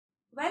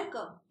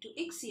Welcome to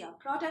Ixia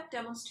product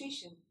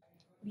demonstration.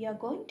 We are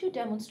going to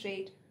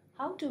demonstrate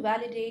how to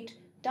validate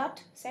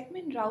DUT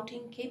segment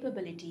routing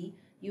capability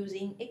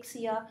using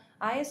Ixia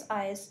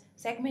ISIS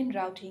segment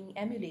routing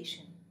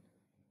emulation.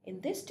 In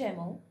this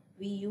demo,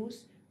 we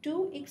use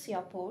two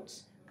Ixia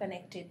ports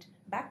connected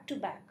back to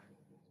back.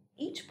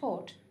 Each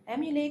port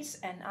emulates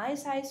an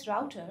ISIS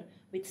router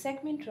with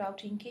segment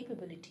routing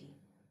capability.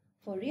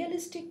 For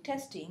realistic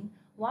testing,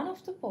 one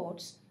of the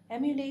ports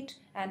emulate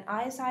an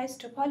ISIS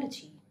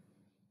topology.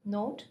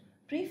 Note,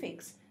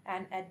 prefix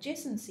and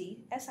adjacency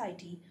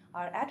SID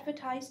are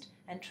advertised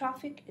and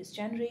traffic is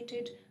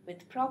generated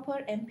with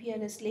proper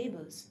MPLS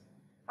labels.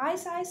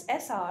 ISIS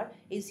SR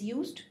is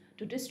used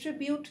to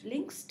distribute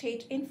link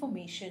state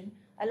information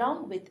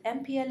along with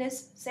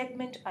MPLS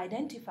segment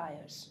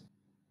identifiers.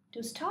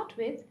 To start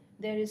with,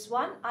 there is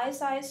one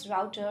ISIS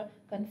router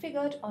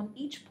configured on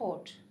each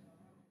port.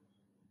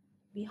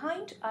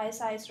 Behind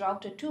ISIS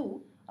router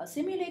 2, a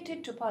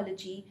simulated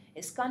topology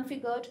is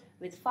configured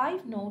with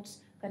 5 nodes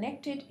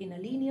connected in a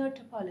linear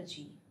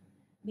topology.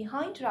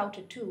 Behind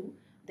router 2,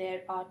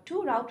 there are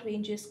 2 route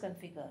ranges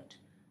configured,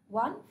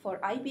 one for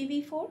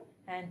IPv4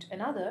 and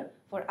another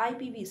for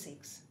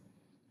IPv6.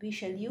 We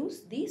shall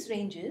use these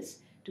ranges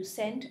to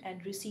send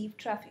and receive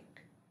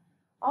traffic.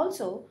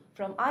 Also,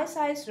 from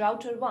ISIS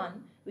router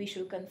 1, we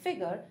shall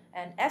configure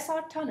an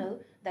SR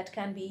tunnel that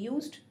can be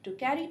used to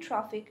carry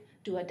traffic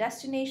to a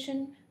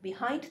destination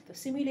behind the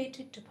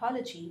simulated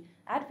topology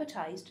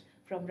advertised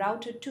from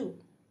router 2.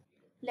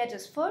 Let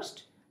us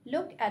first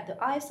look at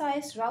the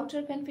ISIS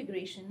router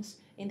configurations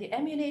in the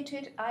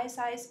emulated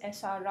ISIS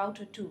SR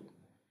router 2.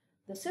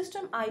 The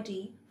system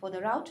ID for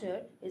the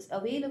router is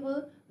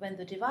available when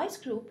the device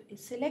group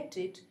is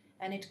selected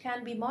and it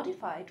can be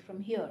modified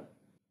from here.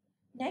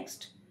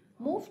 Next,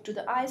 move to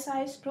the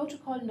ISIS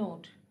protocol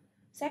node.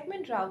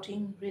 Segment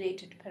routing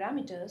related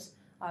parameters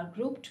are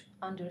grouped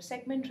under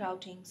segment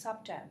routing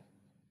subtab.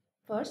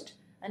 First,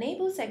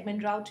 enable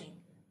segment routing.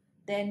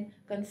 Then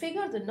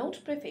configure the node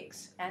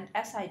prefix and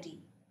SID.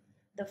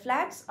 The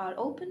flags are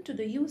open to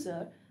the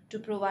user to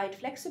provide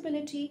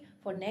flexibility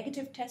for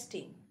negative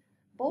testing.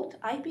 Both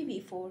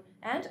IPv4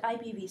 and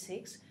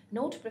IPv6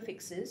 node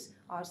prefixes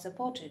are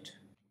supported.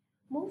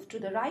 Move to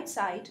the right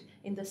side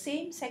in the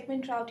same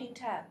segment routing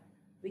tab.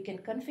 We can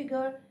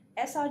configure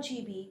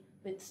sRGB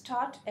with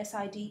start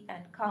SID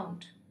and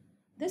count.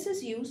 This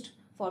is used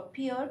for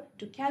peer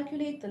to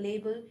calculate the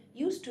label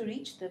used to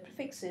reach the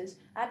prefixes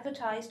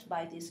advertised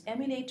by this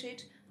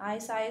emulated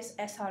ISIS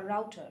SR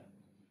router.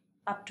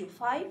 Up to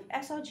 5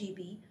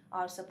 sRGB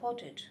are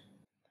supported.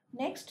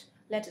 Next,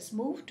 let us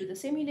move to the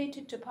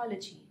simulated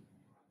topology.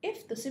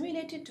 If the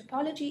simulated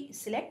topology is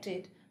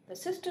selected, the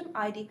system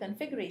ID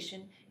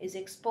configuration is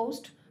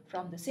exposed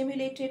from the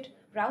simulated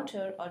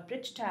router or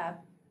bridge tab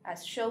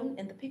as shown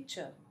in the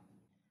picture.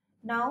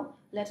 Now,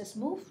 let us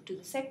move to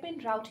the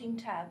segment routing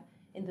tab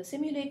in the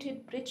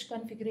simulated bridge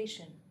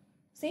configuration.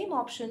 Same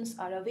options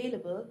are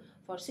available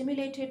for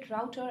simulated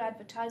router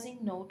advertising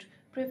node,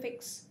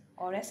 prefix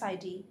or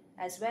SID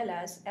as well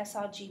as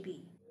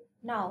sRGB.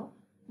 Now,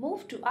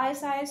 move to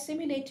ISIS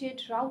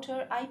simulated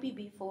router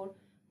IPv4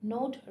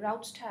 node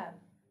routes tab.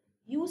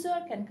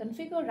 User can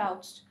configure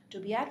routes to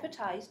be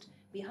advertised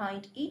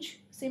behind each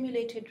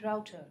simulated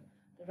router.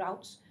 The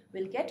routes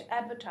will get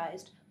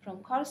advertised from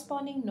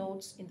corresponding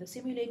nodes in the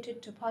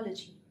simulated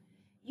topology.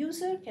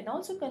 User can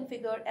also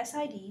configure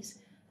SIDs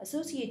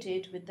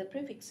associated with the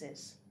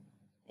prefixes.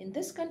 In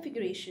this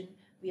configuration,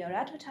 we are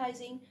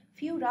advertising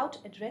few route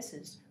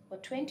addresses for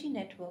 20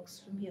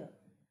 networks from here.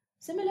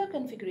 Similar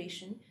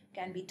configuration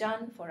can be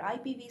done for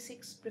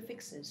IPv6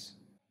 prefixes.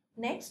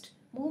 Next,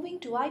 moving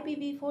to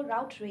IPv4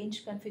 route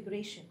range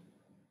configuration.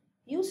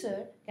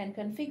 User can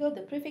configure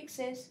the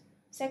prefixes,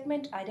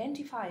 segment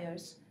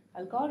identifiers,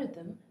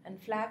 algorithm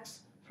and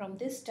flags from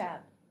this tab.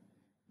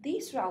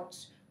 These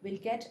routes will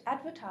get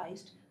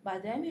advertised by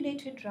the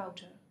emulated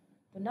router.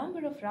 The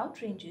number of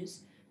route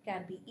ranges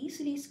can be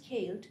easily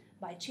scaled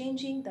by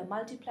changing the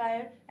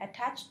multiplier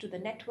attached to the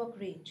network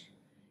range.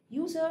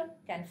 User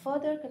can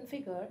further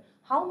configure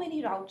how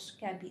many routes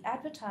can be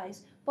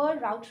advertised per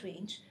route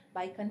range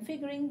by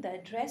configuring the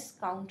address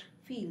count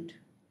field.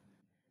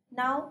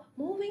 Now,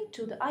 moving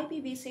to the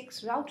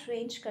IPv6 route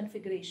range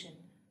configuration.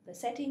 The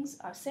settings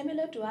are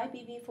similar to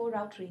IPv4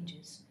 route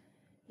ranges.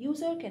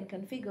 User can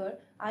configure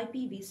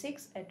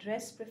IPv6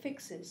 address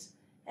prefixes,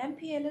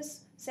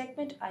 MPLS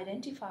segment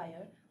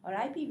identifier or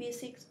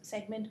IPv6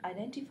 segment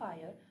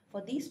identifier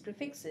for these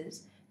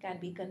prefixes can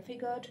be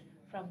configured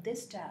from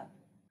this tab.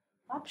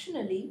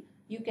 Optionally,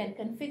 you can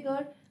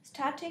configure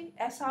static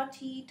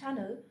SRT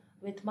tunnel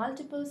with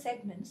multiple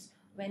segments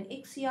when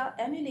Ixia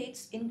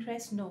emulates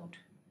ingress node.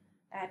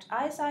 At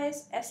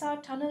ISIS SR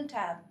tunnel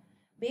tab,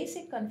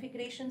 basic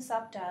configuration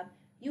subtab,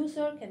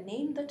 user can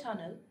name the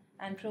tunnel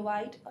and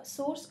provide a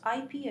source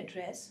IP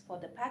address for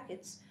the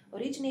packets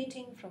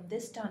originating from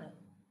this tunnel.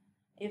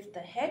 If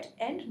the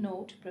head-end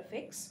node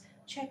prefix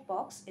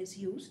checkbox is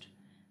used,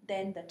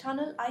 then the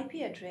tunnel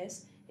IP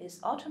address is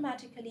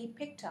automatically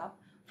picked up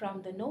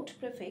from the node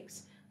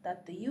prefix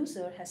that the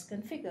user has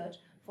configured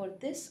for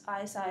this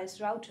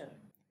ISIS router.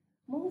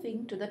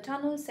 Moving to the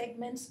Tunnel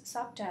Segments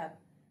subtab,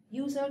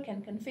 user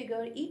can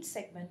configure each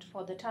segment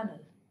for the tunnel.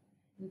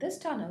 In this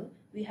tunnel,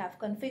 we have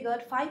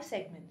configured 5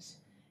 segments.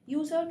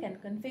 User can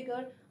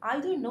configure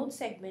either node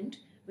segment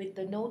with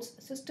the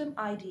node's system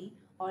ID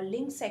or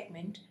link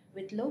segment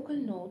with local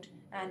node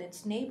and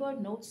its neighbor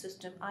node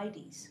system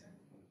IDs.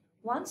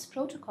 Once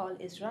protocol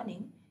is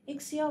running,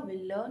 Ixia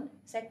will learn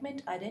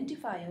segment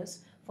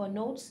identifiers for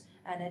nodes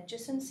and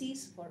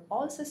adjacencies for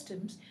all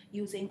systems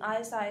using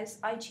ISIS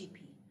IGP.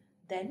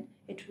 Then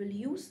it will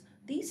use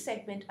these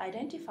segment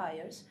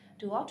identifiers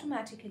to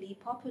automatically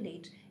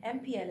populate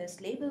MPLS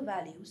label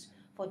values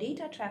for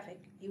data traffic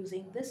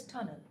using this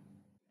tunnel.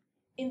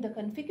 In the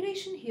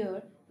configuration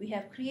here, we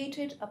have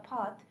created a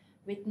path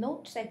with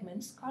node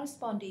segments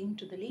corresponding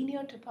to the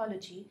linear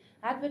topology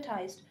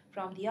advertised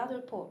from the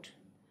other port.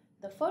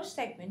 The first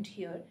segment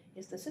here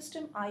is the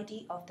system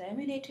ID of the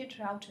emulated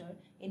router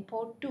in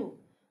port 2,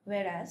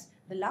 whereas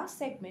the last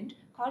segment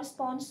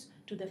corresponds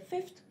to the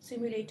 5th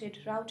simulated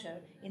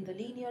router in the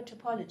linear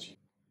topology.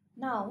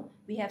 Now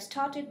we have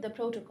started the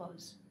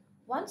protocols.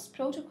 Once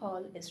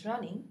protocol is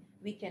running,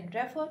 we can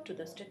refer to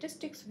the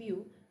statistics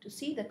view to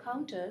see the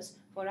counters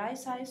for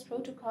ISIS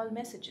protocol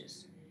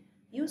messages.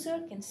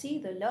 User can see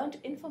the learned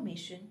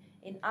information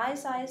in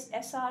ISIS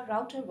SR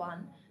Router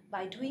 1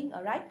 by doing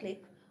a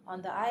right-click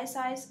on the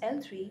ISIS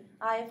L3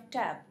 IF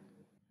tab.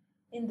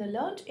 In the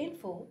learned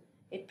info,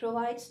 it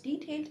provides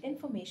detailed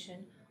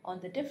information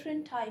on the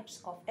different types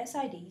of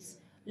SIDs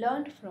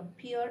learned from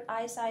peer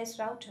ISIS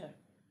router.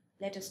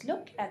 Let us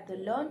look at the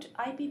learned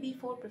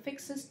IPv4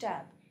 prefixes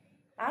tab.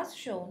 As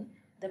shown,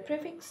 the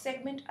prefix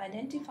segment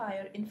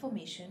identifier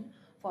information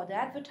for the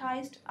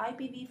advertised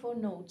IPv4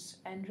 nodes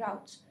and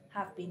routes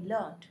have been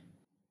learned.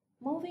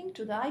 Moving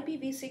to the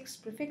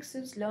IPv6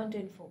 prefixes learned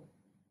info.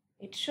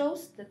 It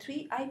shows the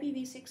 3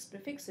 IPv6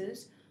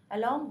 prefixes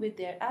along with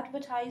their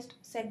advertised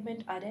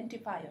segment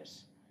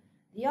identifiers.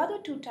 The other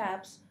 2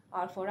 tabs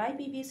are for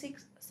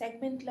IPv6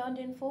 segment learned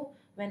info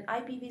when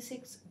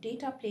IPv6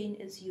 data plane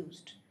is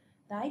used.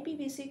 The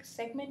IPv6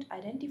 segment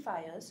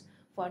identifiers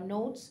for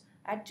nodes,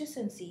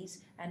 adjacencies,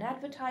 and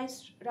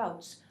advertised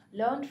routes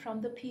learned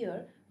from the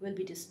peer will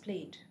be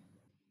displayed.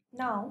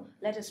 Now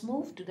let us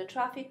move to the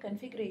traffic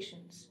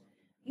configurations.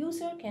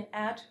 User can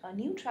add a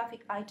new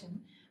traffic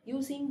item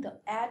using the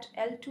Add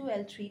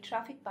L2L3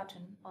 traffic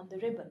button on the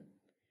ribbon.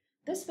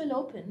 This will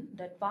open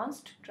the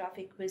Advanced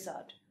Traffic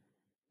Wizard.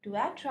 To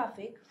add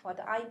traffic for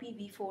the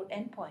IPv4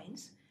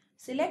 endpoints,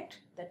 select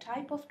the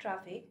type of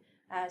traffic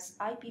as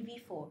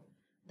IPv4.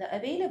 The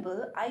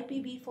available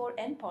IPv4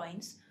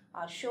 endpoints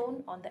are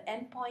shown on the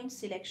endpoint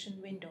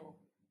selection window.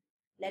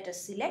 Let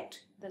us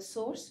select the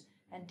source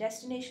and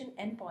destination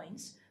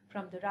endpoints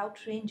from the route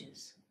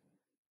ranges.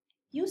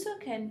 User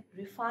can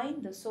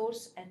refine the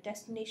source and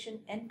destination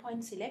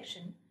endpoint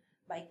selection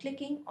by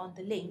clicking on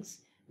the links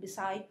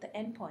beside the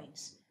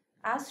endpoints,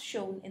 as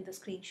shown in the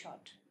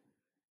screenshot.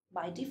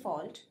 By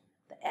default,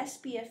 the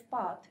SPF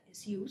path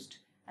is used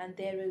and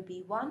there will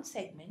be one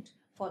segment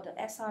for the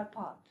SR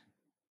path.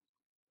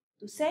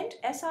 To send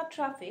SR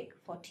traffic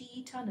for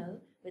TE tunnel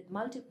with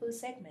multiple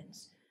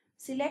segments,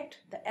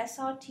 select the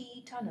SR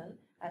TE tunnel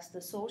as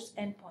the source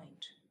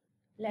endpoint.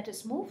 Let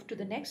us move to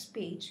the next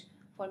page.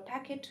 For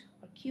packet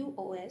or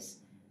QoS,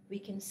 we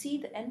can see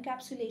the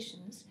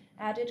encapsulations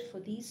added for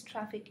these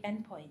traffic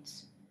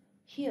endpoints.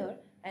 Here,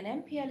 an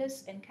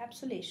MPLS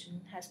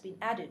encapsulation has been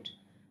added.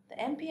 The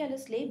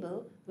MPLS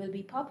label will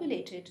be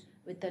populated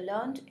with the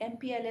learned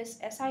MPLS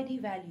SID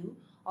value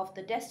of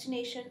the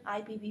destination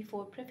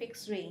IPv4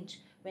 prefix range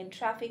when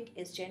traffic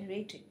is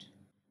generated.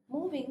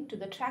 Moving to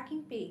the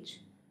tracking page,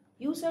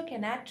 user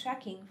can add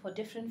tracking for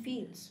different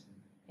fields,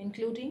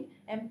 including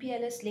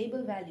MPLS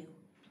label value.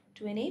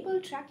 To enable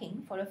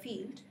tracking for a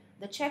field,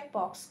 the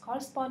checkbox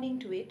corresponding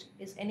to it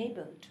is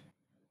enabled.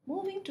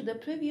 Moving to the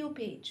preview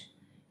page,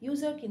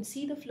 user can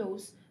see the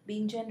flows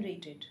being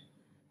generated.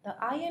 The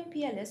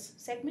IMPLS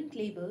segment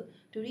label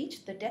to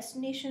reach the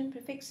destination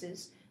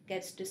prefixes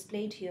gets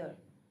displayed here.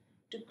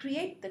 To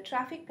create the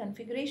traffic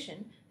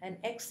configuration and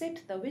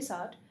exit the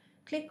wizard,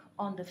 click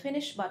on the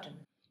Finish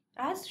button.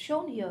 As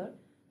shown here,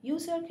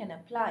 user can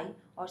apply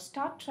or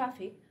start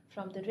traffic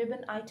from the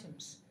ribbon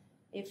items.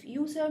 If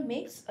user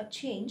makes a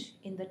change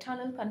in the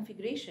tunnel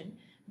configuration,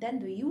 then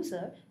the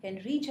user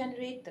can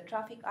regenerate the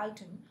traffic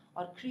item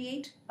or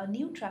create a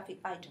new traffic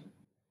item.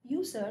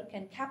 User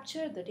can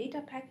capture the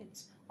data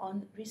packets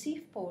on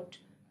receive port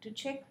to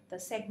check the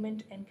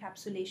segment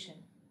encapsulation.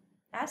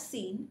 As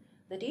seen,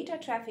 the data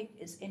traffic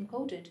is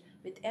encoded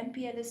with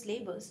MPLS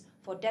labels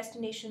for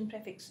destination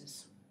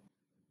prefixes.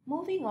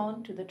 Moving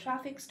on to the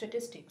traffic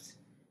statistics,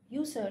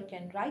 user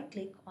can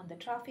right-click on the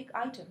traffic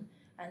item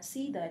and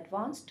see the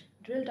advanced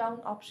drill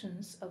down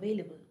options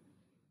available.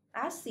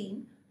 As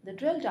seen, the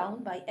drill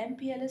down by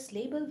MPLS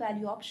label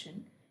value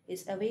option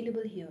is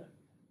available here.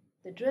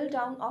 The drill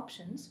down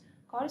options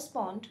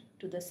correspond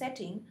to the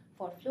setting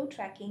for flow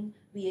tracking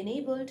we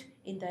enabled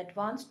in the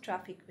advanced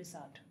traffic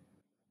wizard.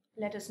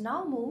 Let us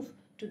now move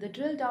to the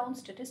drill down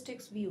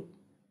statistics view.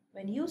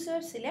 When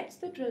user selects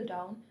the drill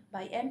down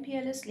by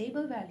MPLS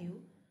label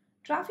value,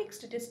 traffic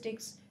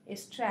statistics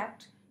is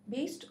tracked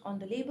based on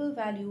the label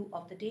value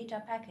of the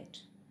data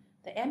packet.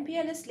 The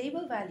MPLS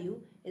label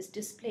value is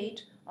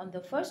displayed on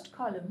the first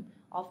column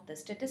of the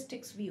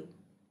statistics view.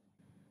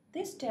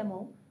 This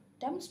demo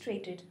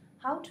demonstrated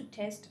how to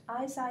test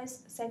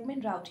ISI's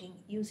segment routing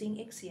using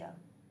Ixia.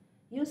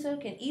 User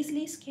can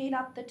easily scale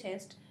up the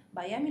test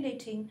by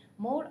emulating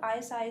more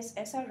ISI's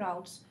SR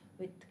routes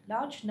with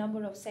large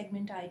number of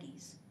segment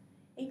IDs.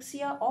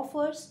 Ixia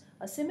offers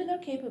a similar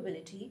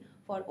capability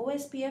for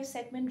OSPF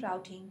segment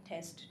routing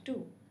test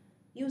too.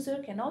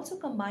 User can also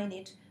combine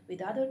it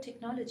with other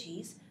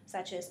technologies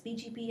such as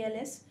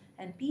BGPLS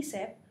and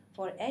PSEP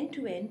for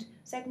end-to-end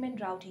segment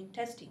routing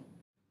testing.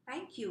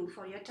 Thank you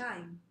for your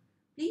time.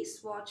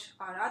 Please watch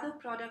our other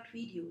product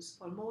videos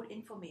for more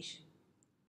information.